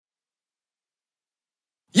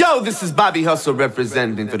Yo, this is Bobby Hustle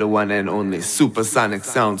representing for the one and only Supersonic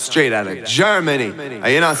sound straight out of Germany. And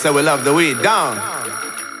you know, so we love the weed down.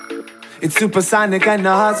 It's Supersonic and the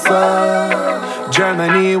hustle.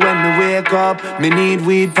 Germany, when we wake up, me need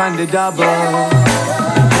weed from the double.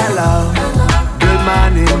 Hello, good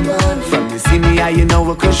morning. From you see me, you know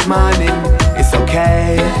a kush morning. It's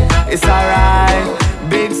okay, it's alright.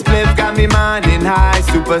 Big spliff got me morning high.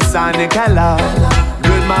 Supersonic, hello,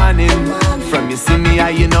 good morning. From you see me,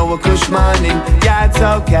 you know a kush morning. Yeah, it's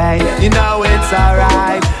okay, you know it's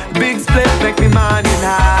alright. Big split make me morning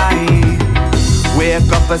high.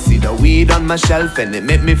 Wake up, I see the weed on my shelf, and it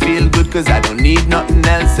make me feel good, cause I don't need nothing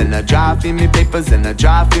else. And I draw in me papers, and I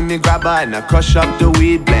draw in me grabber, and I crush up the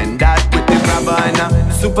weed, blend that with the grabber. And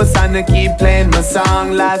I Supersonic keep playing my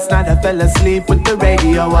song. Last night I fell asleep with the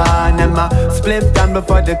radio on, and my spliff done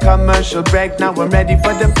before the commercial break. Now I'm ready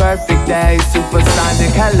for the perfect day.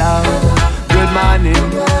 Supersonic, hello, good morning.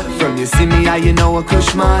 From you see me, you know a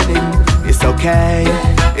kush morning. It's okay,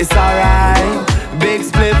 it's alright. Big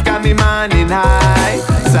spliff got me morning high.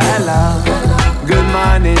 So hello, good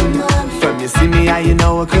morning. From you see me, you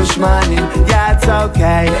know a kush morning. Yeah, it's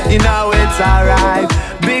okay, you know it's alright.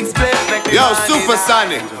 Big spliff make me Yo,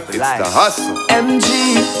 Supersonic, it's the hustle.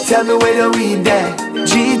 MG, tell me where the weed at.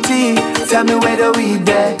 GT, tell me where the weed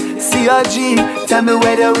at. CRG, tell me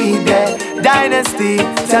where the weed at. Dynasty,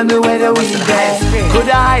 tell me where the weed at.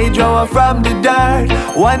 Coulda hydro from the dirt.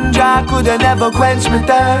 One draw coulda never quench me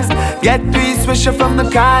thirst. Get three swisher from the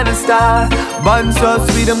corner store. Bun so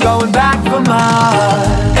sweet, I'm going back for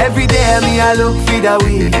more. Every day me I look for the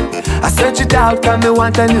weed. I search it out, cause me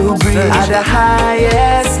want a new breed. At the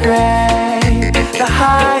highest grade, the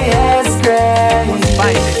highest grade.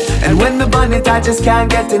 And when me burn it, I just can't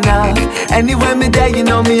get enough. Anywhere me there, you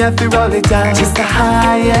know me have to roll it down. Just the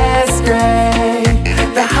highest grade,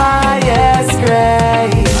 the highest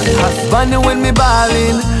grade. Burn it when me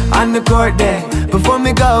ballin' on the court there. Before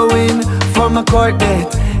me going for my court date.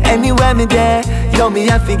 Anywhere me there, yo me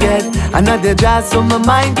have to get another jazz so my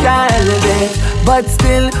mind can elevate. But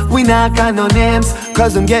still, we not got no names,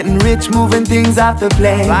 cause I'm getting rich moving things off the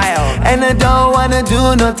plane. And I don't wanna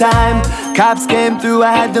do no time. Cops came through,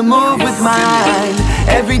 I had to move with mine.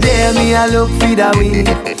 Every day me I look for the weed.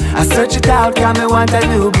 I search it out, cause me want a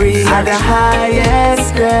new breed. At the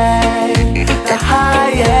highest grade, the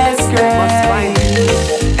highest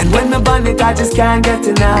grade. And when me burn it, I just can't get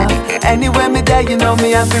enough. Anywhere me there, you know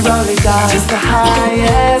me have to roll it down. Just the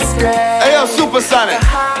highest grade. Hey yo, Supersonic,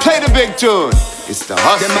 play the big tune. It's the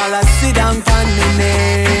hustle. Them all a sit down on me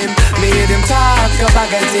name. Me hear them talk about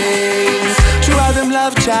things. True how them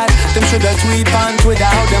love chat. Them shoulda tweet on Twitter.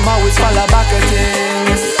 How them always follow back at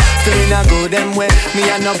things. Still in a go them way. Me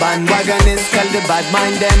a no bandwagonist. Tell the bad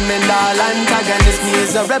mind them and all antagonists. Me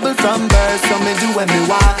is a rebel from birth, so me do what me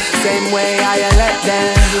want. Same way I let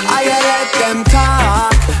them. I let them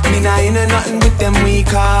talk. Me nah in nothing with them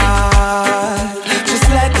weak heart.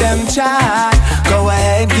 Just let them chat. Go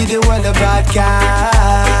ahead, give the world a broadcast.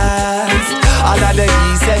 All of the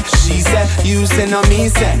he said, she said, you say, no me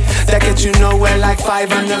say. That get you nowhere like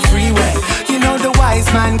 5 on the freeway. You know the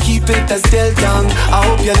wise man keep it a still tongue. I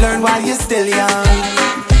hope you learn while you're still young.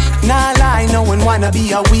 Nah lie, no one wanna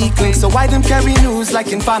be a weakling. So why them carry news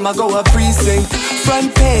like in farmer go a precinct?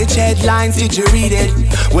 Front page headlines, did you read it?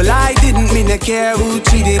 Well, I didn't mean to care who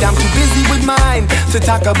cheated. I'm too busy with mine to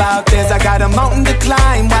talk about theirs. I got a mountain to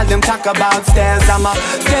climb while them talk about stairs. I'ma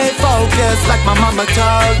stay focused like my mama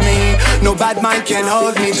told me. No bad mind can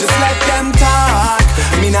hold me, just let them talk.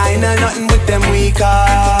 Me nah in nothing with them weak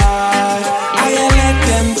heart. I let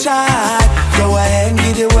them chat. Go ahead and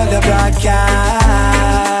give the world a broadcast.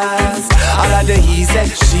 All of the he said,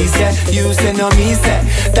 she said, you say, no me said.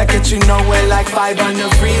 That get you nowhere like 5 on the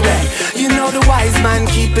freeway. You know the wise man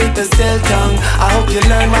keep it a still tongue. I hope you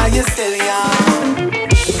learn while you're still young.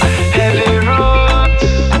 Heavy roots,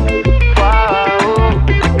 wow.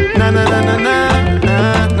 Na na na na na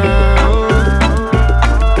na.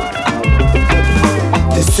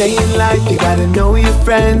 They say in life you gotta know your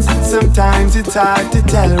friends. Sometimes it's hard to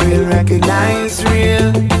tell. Real recognize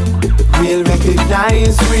real. Real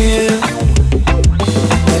recognize real.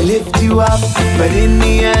 They lift you up, but in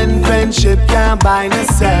the end friendship can't buy no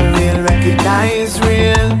sell. Real recognize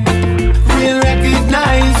real. Real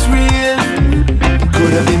recognize real.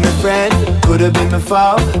 Could've been my friend, could've been my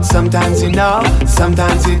foe. Sometimes you know,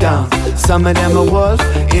 sometimes you don't. Some of them a wolf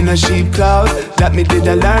in a sheep clothes. That me did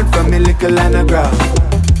I learn from me little and I grow.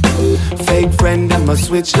 Fake friend, them a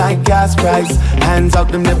switch like gas price. Hands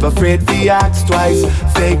up, them never afraid to ask twice.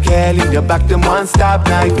 Fake hair, leave your back, them one stop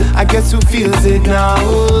knife. I guess who feels it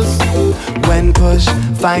knows when push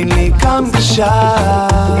finally comes to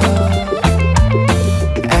shove,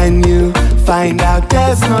 and you find out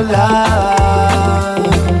there's no love.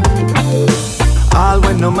 All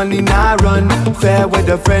when no money nah run. Fair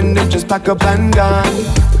weather friend, them just pack up and gone.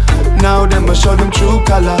 Now them a show them true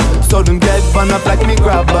color, so them get bun up like me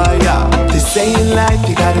grabber, yeah. They say in life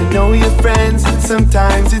you gotta know your friends.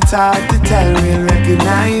 Sometimes it's hard to tell, real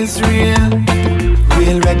recognize real,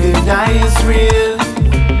 real recognize real.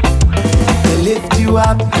 They lift you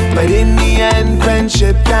up, but in the end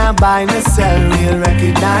friendship can't buy nor sell. Real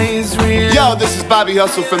recognize real. Yo, this is Bobby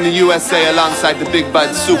Hustle from the USA alongside the big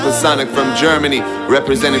bad Supersonic from Germany,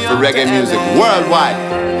 representing for reggae music worldwide.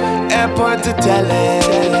 Airport to Delhi,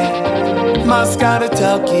 Moscow to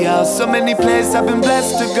Tokyo, so many places I've been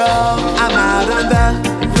blessed to go. I'm out on the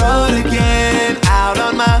road again, out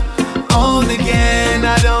on my own again.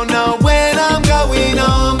 I don't know when I'm going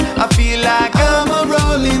home. I feel like I'm a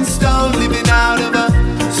rolling stone, living out of a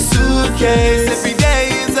suitcase. Every day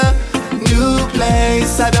is a new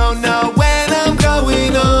place. I don't know when I'm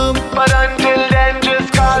going home, but until then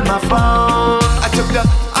just call my phone. I took the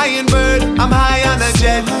Iron Bird, I'm high on a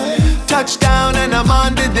jet. Touchdown and I'm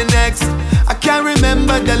on to the next. I can't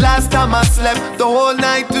remember the last time I slept the whole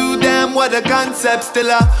night through. Damn, what a concept.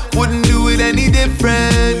 Still I wouldn't do it any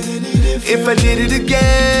different if I did it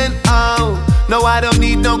again. Oh, no, I don't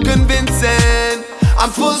need no convincing. I'm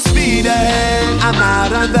full speed ahead. I'm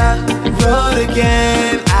out on the road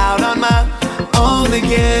again, out on my own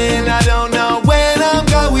again. I don't know when I'm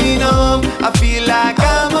going home. I feel like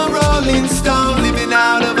I'm a rolling stone, living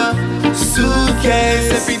out of a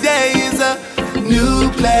suitcase. Every day is a new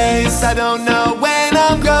place. I don't know when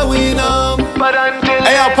I'm going home, but until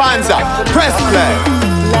Hey yo, Panza, press play.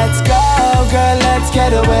 let's go, girl, let's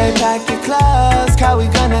get away. Pack your clothes, how we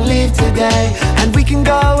gonna leave today? And we can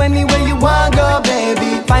go anywhere you want, go,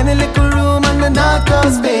 baby. Find a little room on the North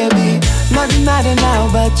Coast, baby. Nothing matter now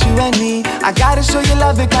but you and me. I gotta show you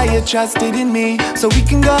love because you trusted in me. So we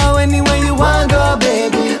can go anywhere you want, go,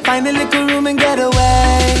 baby. Find a little room and get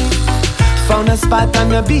away. Found a spot on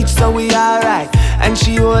the beach, so we alright. And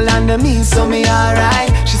she hold on to me, so me alright.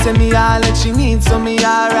 She send me all that she needs, so me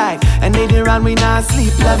alright. And later on we not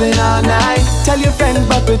sleep, loving all night. Tell your friends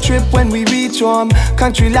about the trip when we reach home.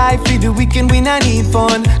 Country life, for the weekend we not need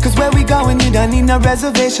fun. Cause where we going, you don't need no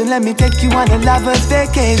reservation. Let me take you on a lover's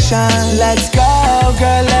vacation. Let's go,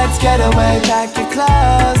 girl, let's get away. Pack your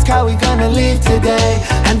clothes, how we gonna leave today?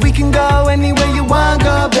 And we can go anywhere you want,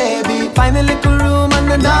 go, baby. Find a little room on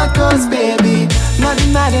the North Coast, baby.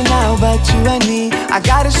 Nothing matter now but you and me. I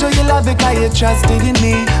gotta show you love because you trusted in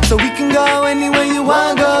me. So we can go anywhere you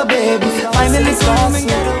want, go, baby. Finally come and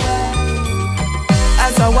get away.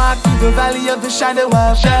 As I walk through the valley of the shadow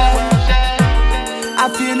of death, I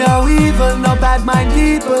feel no evil, no bad mind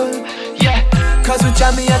people. Yeah, cause with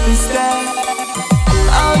Jah me at this step.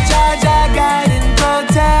 Oh, Jah, Jah, guide and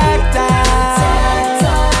protect us.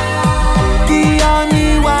 The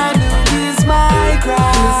only one who is my cry.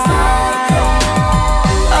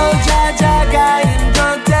 Oh, Jah, Jah, guide and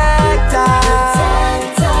protect us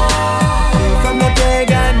from the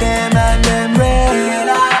pagan them and them rain.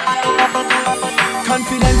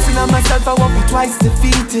 Confidence in myself, I won't be twice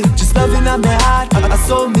defeated. Just loving on my heart, I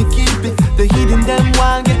saw me keep it. The hidden them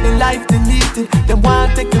want get the life deleted. Them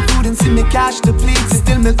want take the food and see me cash depleted.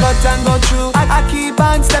 Still me cut and go through. I keep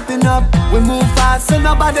on stepping up. We move fast, so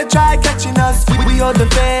nobody try catching us. We hold the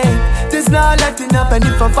faith, there's no letting up. And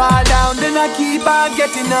if I fall down, then I keep on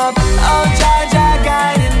getting up. Oh, Jah, Jah,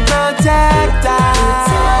 guide and protect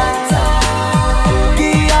us.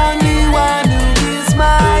 The only one who is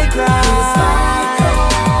my cry.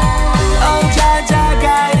 Oh, Jah, Jah,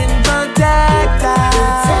 guide and protect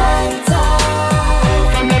us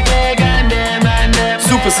from the pagan them and them.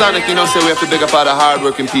 Supersonic, you know, say we have to big up all the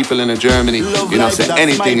hardworking people in Germany. You know, say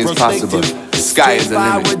anything is possible. The sky is the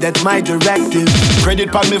limit. That's my directive.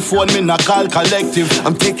 Credit on me phone, me not call collective.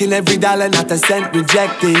 I'm taking every dollar, not a cent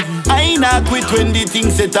rejected. I not quit when the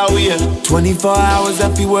things set away. 24 hours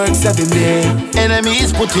of the work, 7 days.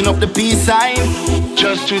 Enemies putting up the peace sign.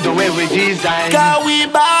 Just to the way we design. Cause we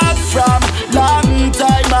back from long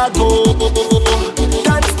time ago.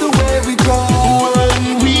 That's the way we go.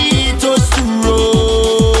 When we touch the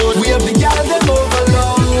road, We have the gal them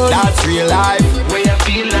overload. that's real life. Way I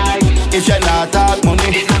feel like If you're not talk money,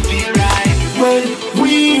 it not feel right. when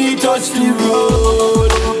we touch the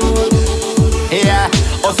road. Yeah,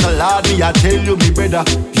 hustle hard, me me I tell you, me brother.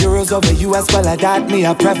 Euros over US, well I that me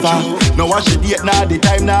I prefer. No watch the date, nah the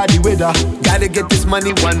time, nah the weather. Gotta get this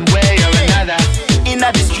money one way or another.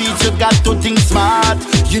 Inna the streets, you got to think smart.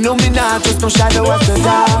 You know me not just no shadow of the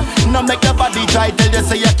dark. No make nobody try tell you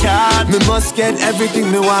say you can't. Me must get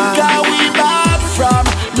everything me want. Cause we back from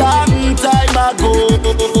long time ago.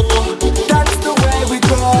 That's the way we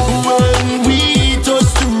go. When we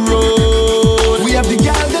touch the road, we have the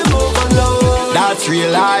girl them overload. That's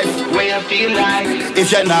real life. Way I feel like.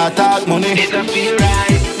 If you're not talk money, it don't feel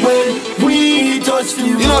right. when we touch the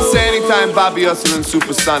road. You know, say anytime Bobby Hustle and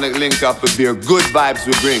Supersonic link up with beer, good vibes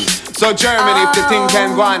we bring. So Germany, if the thing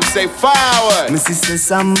can go on, say forward. My sister,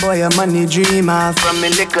 some boy, a money dreamer. From me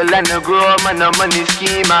little and a grow, man, a money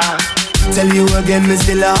schemer. Tell you again, me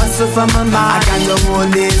still a hustle for my mind. I got the whole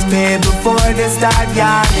day's pay before they start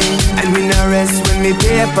yawning. And we no rest when me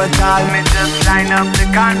paper tall. Me just line up the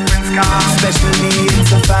conference call. Especially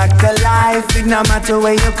it's a fact of life. It no matter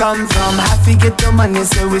where you come from. Have to get the money,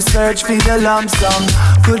 so we search for the lump sum.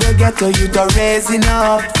 Coulda get to you to raising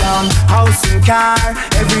up down. House and car,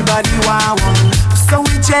 everybody want one. So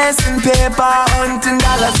we chasing paper, hunting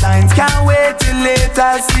dollar signs. Can't wait till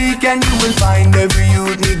later, seek and you will find. Every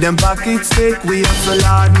youth need them pockets thick. We hustle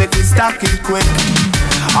hard, make we stack it quick.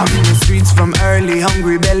 I'm in the streets from early,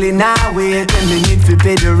 hungry belly now wait. And me need to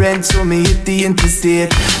pay the rent, so me hit the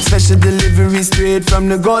interstate. Special delivery straight from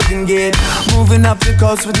the Golden Gate. Moving up the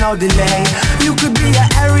coast with no delay. You could be an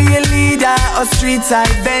area leader, a street side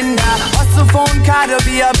vendor. Hustle phone card or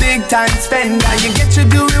be a big time spender. You get your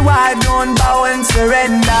due reward, don't bow and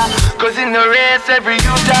surrender. Cause in the race every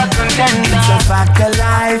youth a contender. It's a fact of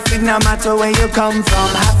life, it no matter where you come from.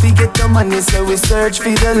 Have to get the money, so we search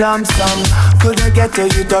for the lump sum. Coulda get to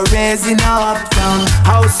you to raising uptown.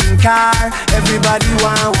 House and car, everybody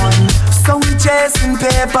want one. So we chasing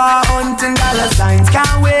paper, hunting dollar signs.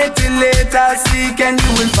 Can't wait till later, seek and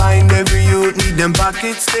you will find. Every youth need them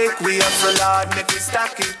pockets thick. We hustle hard, make we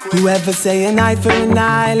stack it quick. Whoever say an eye for an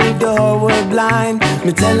eye, leave the whole world blind.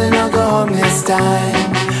 Me telling I'll go home this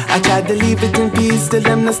time. I tried to leave it in peace, till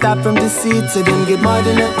them no stop from deceit. So them get more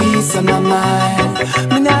than a piece of my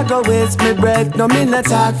mind. Me not go waste my breath, no me not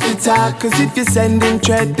talk for talk. Cause if you sending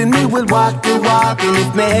threat, then me will walk the walk. And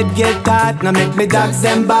if my head get hot, now make me dogs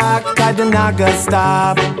them back. Cause them not gonna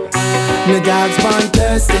stop. My dogs born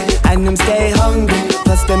thirsty, and them stay hungry.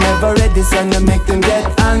 Plus them ever ready, so they make them get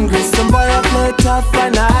angry. Some boy a play tough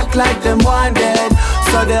and act like them wanted.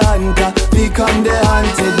 So the hunter become the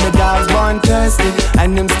hunted. My dogs born thirsty,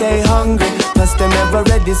 and them stay hungry. Plus them ever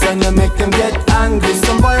ready, so they make them get angry.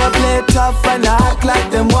 Some boy a play tough and act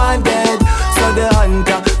like them wanted. So the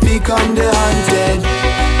hunter become the hunted.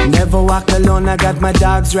 Never walk alone, I got my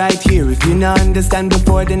dogs right here. If you not understand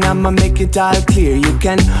before, then I'ma make it all clear. You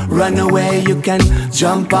can run away, you can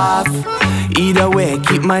jump off. Either way,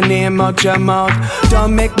 keep my name out your mouth.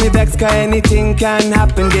 Don't make me vex, cause anything can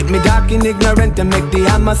happen. Get me dark and ignorant and make the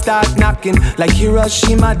hammer start knocking. Like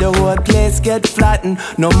Hiroshima, the whole place get flattened.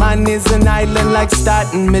 No man is an island like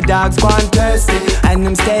Staten. My dogs born thirsty, and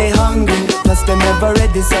them stay hungry. Plus them ever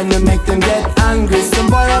ready, so they make them get angry. Some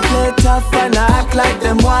boy a play tough and act like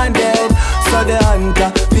them wanted. So the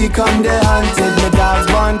hunter become the hunted. My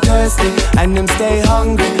dogs born thirsty, and them stay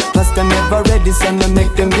hungry. Plus them ever ready, so they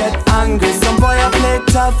make them get angry. Some boy a play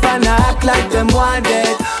tough and act like them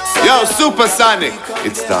wanted. So Yo, Supersonic,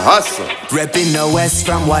 it's the hustle. Reppin' the west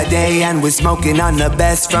from Wade, and we smoking on the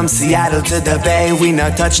best. From Seattle to the Bay, we no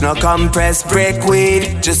touch no compressed brick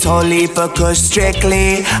weed. Just whole heap of kush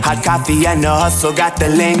strictly. Hot coffee and the hustle got the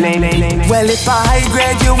link. Well, if a high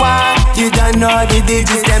grade you want, you don't know the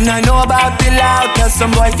digits. Them not know about the loud, cause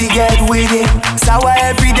some boy fi get with it. Sour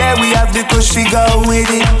every day, we have the kush fi go with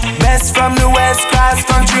it. Best from the west, cross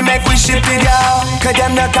country, make we ship it out. Cause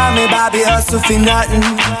them not call me Bobby Hustle fi nothing.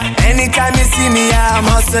 Anytime you see me, yeah, I'm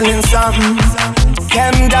hustling something.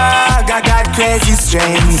 Chem dog, I got crazy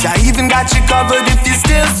strains. I even got you covered if you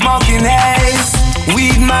still smoking haze.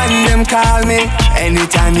 Weed man, them call me.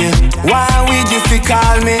 Anytime you want weed, you fi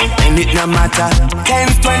call me. And it no matter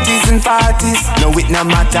 10s, 20s and 40s. No, it no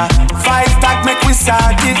matter 5-pack, make we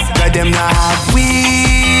start it. Cause them not have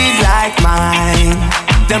weed like mine.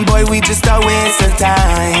 Them boy, we just a waste of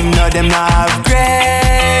time. No, them not have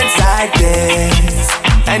grades like this.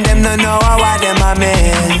 And them no know what them a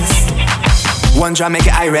miss. One try make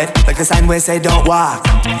it eye red, like the sign where say don't walk.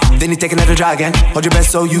 Then you take another drag again, hold your breath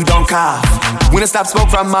so you don't cough. We don't stop smoke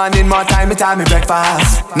from morning, more time me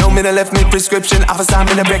breakfast. No minute left me prescription, off a sign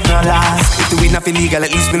me the break no last. If the weed not illegal, at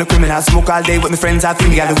least we no criminal. Smoke all day with my friends, I feel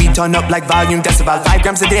legal. The weed turn up like volume decibel, 5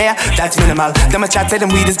 grams a day, that's minimal. Them a chat say them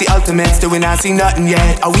weed is the ultimate, still we not see nothing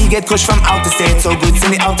yet. Or we get kush from outer state, so good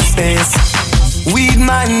send it out to space. Weed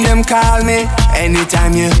man, them call me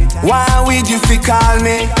anytime you want weed, you fi call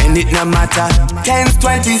me. And it no matter 10s,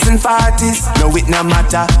 20s and 40s, no it no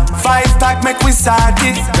matter 5-pack make we start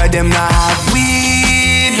it. Cause them not have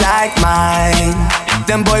weed like mine.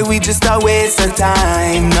 Them boy we just a waste of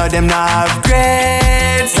time. No them not have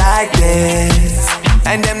grades like this.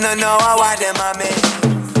 And them no know how them a make.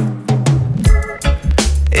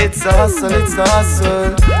 It's a hustle,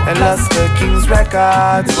 and lost the King's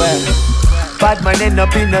Records. Well, bad man end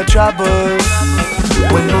up in no trouble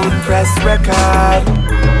when Moon press record.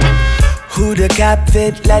 Who the cap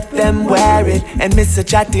fit, let them wear it. And Mr.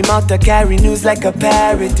 Chatty mouth to carry news like a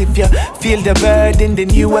parrot. If you feel the burden, then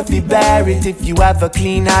you have to bear it. If you have a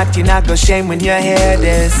clean heart, you not go shame when you hear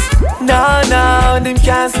this. No, them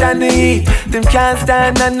can't stand the heat. Them can't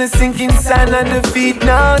stand on the sinking sand on the feet.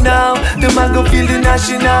 No, them a go feel the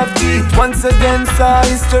gnashing of teeth. Once again, so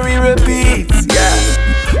history repeats. Yeah.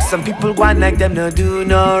 Some people want like them no do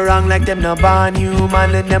no wrong, like them no born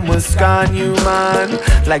human, and them will scorn you, man.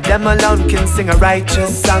 Like them alone can sing a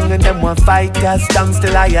righteous song, and them will fight your stung.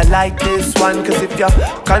 Still I like this one, cause if you're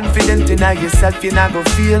confident in yourself, you're not gonna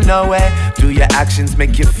feel no way. Do your actions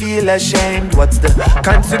make you feel ashamed? What's the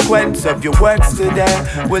consequence of your words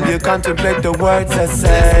today? Will you contemplate the words I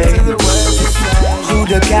say? Who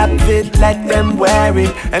the cap fit, let them wear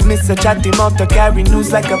it. And Mr. Chatty mouth to carry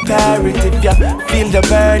news like a parrot. If you feel the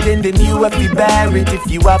burden, then you have to bear it. If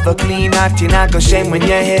you have a clean heart, you're not gonna shame when you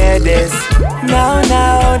hear this. No,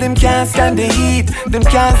 them can't stand the heat. Them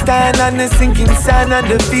can't stand on the sinking sand on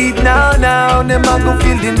the feet. No, them all go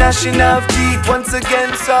feel the gnashing of teeth. Once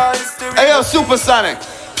again, so history. Hey yo, Supersonic,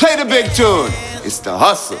 play the big tune. It's the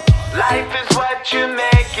hustle. Life is what you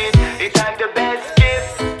make it. It had the best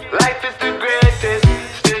gift. Life is the greatest.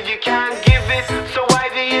 Still you can't give it. So why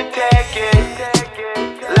do you take it?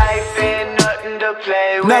 Life ain't nothing to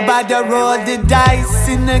play with. Nobody roll the dice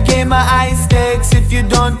in a game of high stakes. If you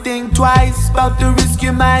don't think twice about the risk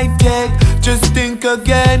you might take, just think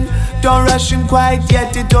again. Don't rush him quite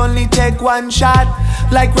yet. It only take one shot,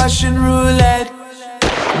 like Russian roulette.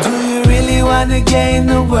 Do you really wanna gain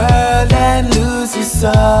the world and lose your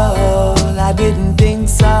soul? I didn't think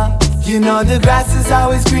so. You know the grass is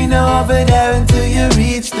always greener over there until you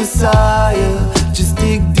reach the soil. Just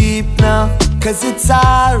dig deep now, cause it's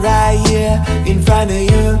alright here in front of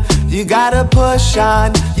you. You gotta push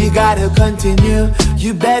on, you gotta continue.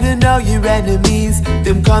 You better know your enemies,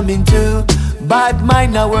 them coming too. Bad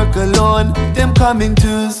mind not work alone, them coming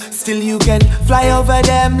twos. Still you can fly over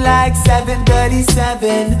them like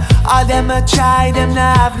 737. All them a try, them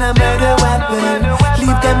not have no murder weapon.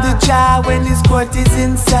 Leave them to jar when this court is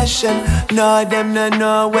in session. No, them no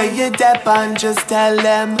know where you dep on. Just tell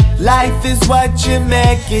them life is what you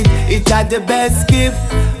make it. It had the best gift.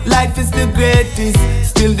 Life is the greatest.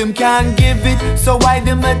 Still them can't give it, so why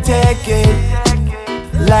them a take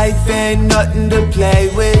it? Life ain't nothing to play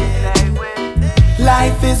with.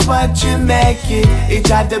 Life is what you make it. It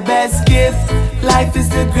had the best gift. Life is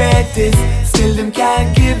the greatest. Still them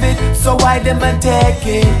can't give it, so why them a take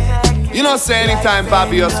it? You know, say anytime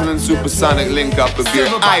Bobby Hustle and Supersonic link up a beer,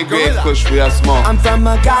 high grade kush we a smoke. I'm from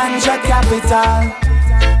a ganja capital.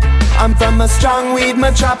 I'm from a strong weed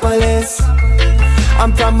metropolis.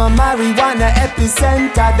 I'm from a marijuana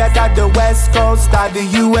epicenter that at the west coast of the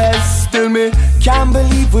US. Still me can't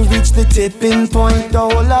believe we reached the tipping point. The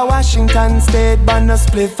whole of Washington state ban a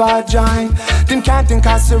spliff or joint. Them can't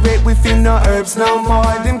incarcerate, we feel no herbs no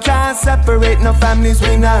more. Them can't separate no families,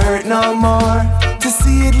 we not hurt no more. To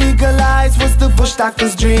see it legalized was the Bush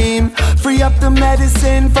doctor's dream. Free up the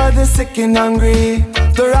medicine for the sick and hungry.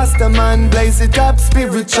 The Rasta man blaze it up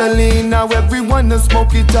spiritually. Now everyone will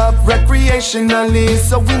smoke it up recreationally.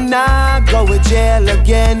 So we not go to jail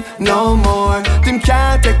again, no more. Them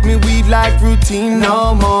can't take me weed like routine,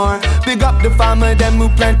 no more. Big up the farmer, them who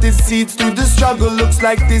planted seeds through the struggle. Looks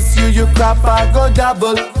like this year your crop I go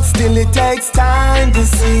double. Still it takes time to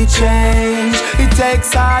see change. It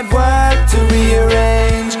takes hard work to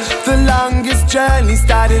rearrange. The longest journey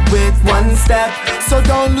started with one step. So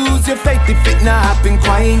don't lose your faith if it not happen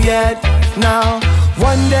quite yet. Now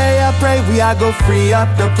One day I pray we are go free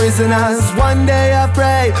up the prisoners. One day I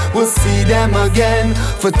pray we'll see them again.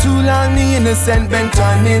 For too long the innocent been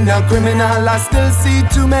turning a criminal. I still see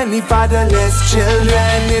too many fatherless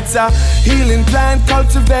children. It's a healing plant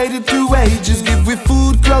cultivated through ages. Give we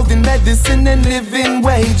food, clothing, medicine and living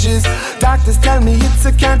wages. Doctors tell me it's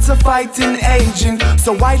a cancer fighting agent.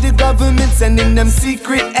 So why the government sending them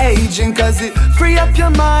secret agent? Cause it free up your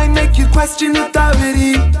mind, make you question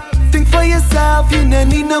authority. Think for yourself, you don't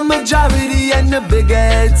need no majority. And the bigger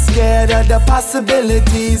head scared of the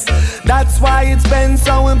possibilities. That's why it's been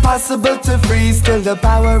so impossible to free. Still the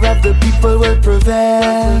power of the people will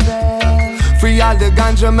prevail. Free all the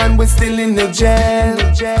ganja man, we're still in the jail.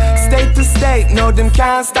 State to state, no them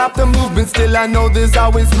can't stop the movement. Still I know there's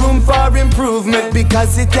always room for improvement.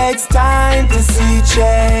 Because it takes time to see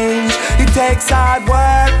change. It takes hard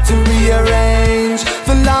work to rearrange.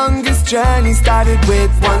 The longest journey started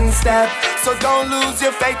with one step. So don't lose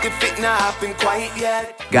your faith if it not happened quite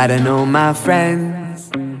yet. Gotta know my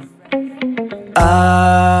friends.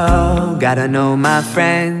 Oh, gotta know my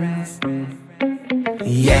friends.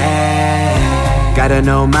 Yeah, gotta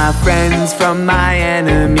know my friends from my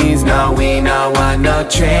enemies. No, we no want no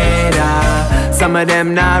traitor. Some of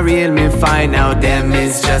them not real, me find out them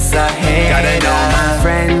is just a hater. Gotta know my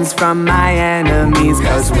friends from my enemies,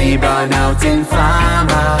 cause we burn out in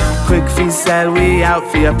pharma. Quick fee sell, we out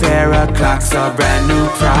for a pair of clocks or brand new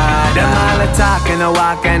Prada. Them all a talk and a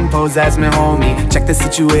walk and pose as me homie. Check the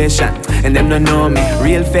situation, and them don't know me.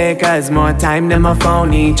 Real fakers, more time them a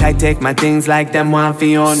phony. Try take my things like them want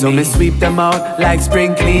fi own me. So me sweep them out like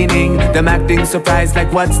spring cleaning. Them acting surprised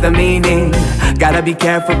like what's the meaning? Gotta be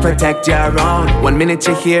careful, protect your own. 1 minute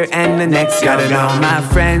you're here and the next you're gone. Gotta know my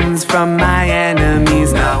friends from my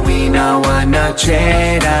enemies. Now we no want no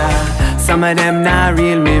traitor. Some of them not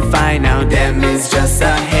real, me find out them is just a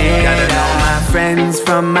hater. Gotta know my friends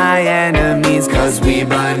from my enemies, cause we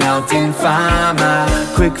burn out in pharma.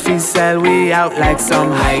 Quick fee sell, we out like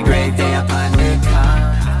some high grade day upon the car.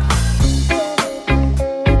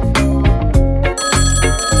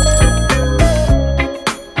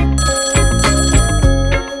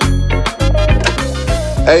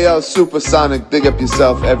 Hey yo, Supersonic, big up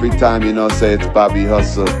yourself every time, you know, say it's Bobby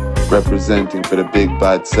Hustle representing for the Big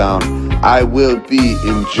Bad Sound. I will be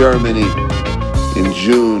in Germany in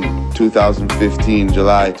June 2015,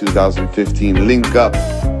 July 2015. Link up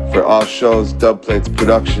for all shows, Dubplates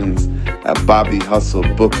Productions at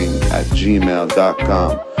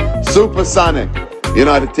bobbyhustlebooking@gmail.com. Supersonic, you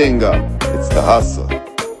know the thing go, it's the hustle.